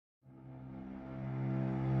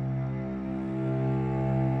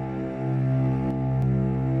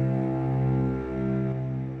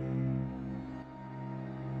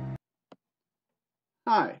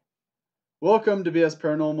Hi, welcome to BS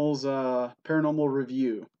Paranormal's Paranormal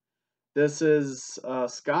Review. This is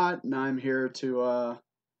Scott, and I'm here to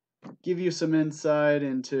give you some insight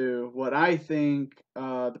into what I think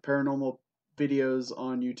the paranormal videos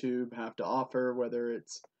on YouTube have to offer, whether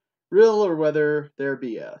it's real or whether they're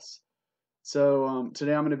BS. So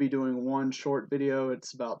today I'm going to be doing one short video.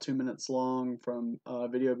 It's about 2 minutes long from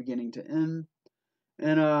video beginning to end,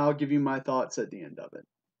 and I'll give you my thoughts at the end of it.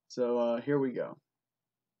 So here we go.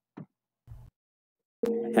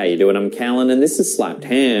 How you doing? I'm Callan and this is Slapped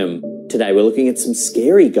Ham. Today we're looking at some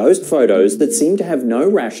scary ghost photos that seem to have no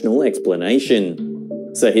rational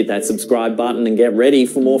explanation. So hit that subscribe button and get ready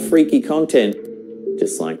for more freaky content,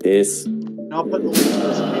 just like this. I'll put the link to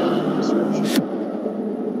this video in the description.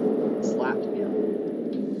 Slapped Ham.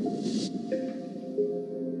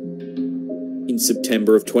 In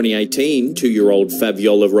September of 2018, 2-year-old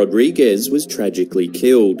Fabiola Rodriguez was tragically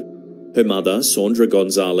killed. Her mother, Sandra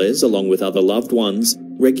Gonzalez, along with other loved ones,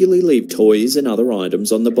 regularly leave toys and other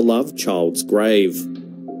items on the beloved child's grave.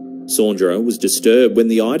 Sandra was disturbed when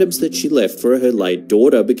the items that she left for her late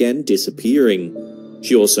daughter began disappearing.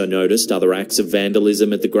 She also noticed other acts of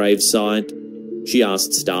vandalism at the gravesite. She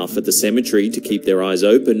asked staff at the cemetery to keep their eyes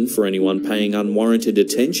open for anyone paying unwarranted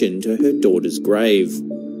attention to her daughter's grave.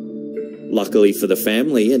 Luckily for the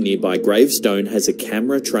family, a nearby gravestone has a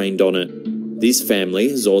camera trained on it. This family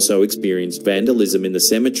has also experienced vandalism in the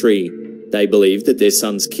cemetery. They believe that their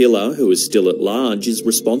son's killer, who is still at large, is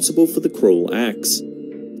responsible for the cruel acts.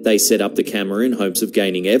 They set up the camera in hopes of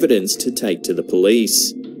gaining evidence to take to the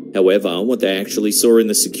police. However, what they actually saw in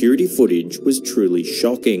the security footage was truly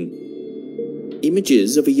shocking.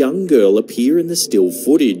 Images of a young girl appear in the still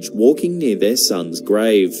footage walking near their son's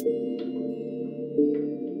grave.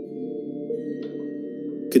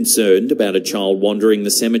 Concerned about a child wandering the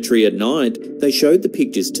cemetery at night, they showed the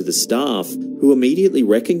pictures to the staff, who immediately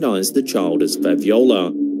recognized the child as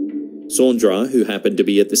Fabiola. Sandra, who happened to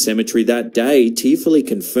be at the cemetery that day, tearfully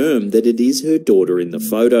confirmed that it is her daughter in the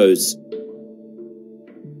photos.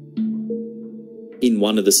 In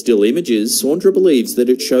one of the still images, Sandra believes that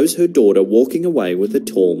it shows her daughter walking away with a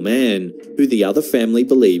tall man, who the other family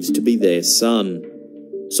believes to be their son.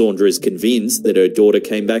 Sandra is convinced that her daughter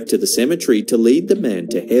came back to the cemetery to lead the man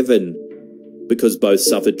to heaven. Because both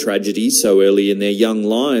suffered tragedies so early in their young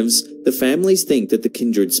lives, the families think that the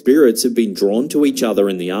kindred spirits have been drawn to each other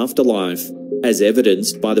in the afterlife, as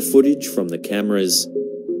evidenced by the footage from the cameras.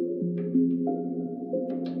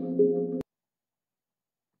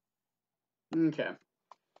 Okay,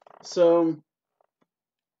 so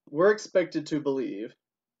we're expected to believe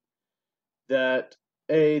that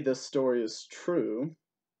A, the story is true,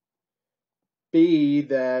 B,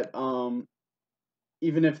 that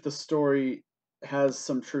even if the story has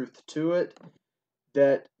some truth to it,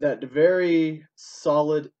 that very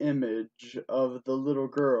solid image of the little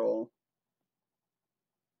girl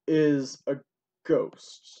is a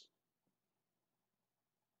ghost.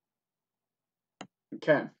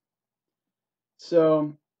 Okay.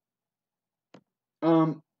 So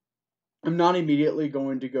I'm not immediately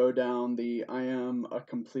going to go down the I am a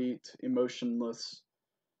complete emotionless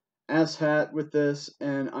asshat with this,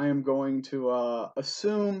 and I am going to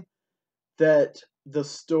assume that the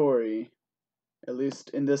story, at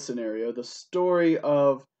least in this scenario, the story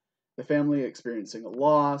of the family experiencing a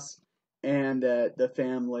loss, and that the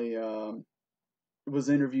family was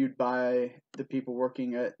interviewed by the people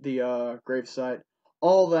working at the gravesite,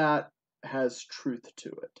 all that has truth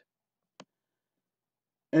to it.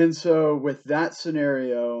 And so with that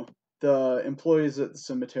scenario, the employees at the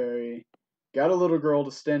cemetery got a little girl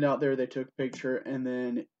to stand out there, they took a picture, and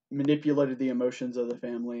then manipulated the emotions of the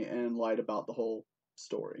family and lied about the whole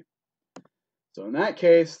story. So in that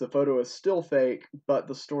case, the photo is still fake, but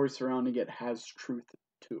the story surrounding it has truth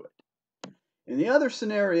to it. In the other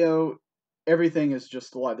scenario, everything is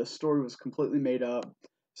just a lie. The story was completely made up.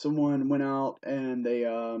 Someone went out and they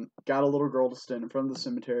got a little girl to stand in front of the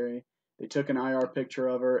cemetery. They took an IR picture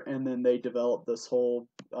of her, and then they developed this whole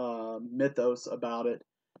mythos about it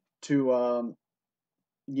to,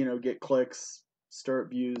 get clicks, stir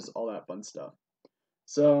up views, all that fun stuff.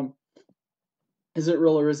 So, is it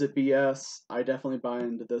real or is it BS? I definitely buy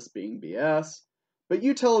into this being BS. But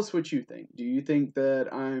you tell us what you think. Do you think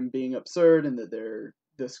that I'm being absurd and that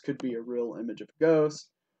this could be a real image of a ghost?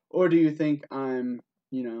 Or do you think I'm,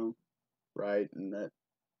 right, and that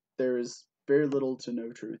there is very little to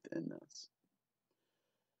no truth in this?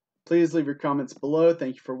 Please leave your comments below.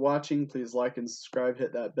 Thank you for watching. Please like and subscribe,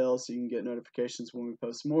 hit that bell so you can get notifications when we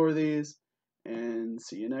post more of these. And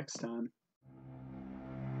see you next time.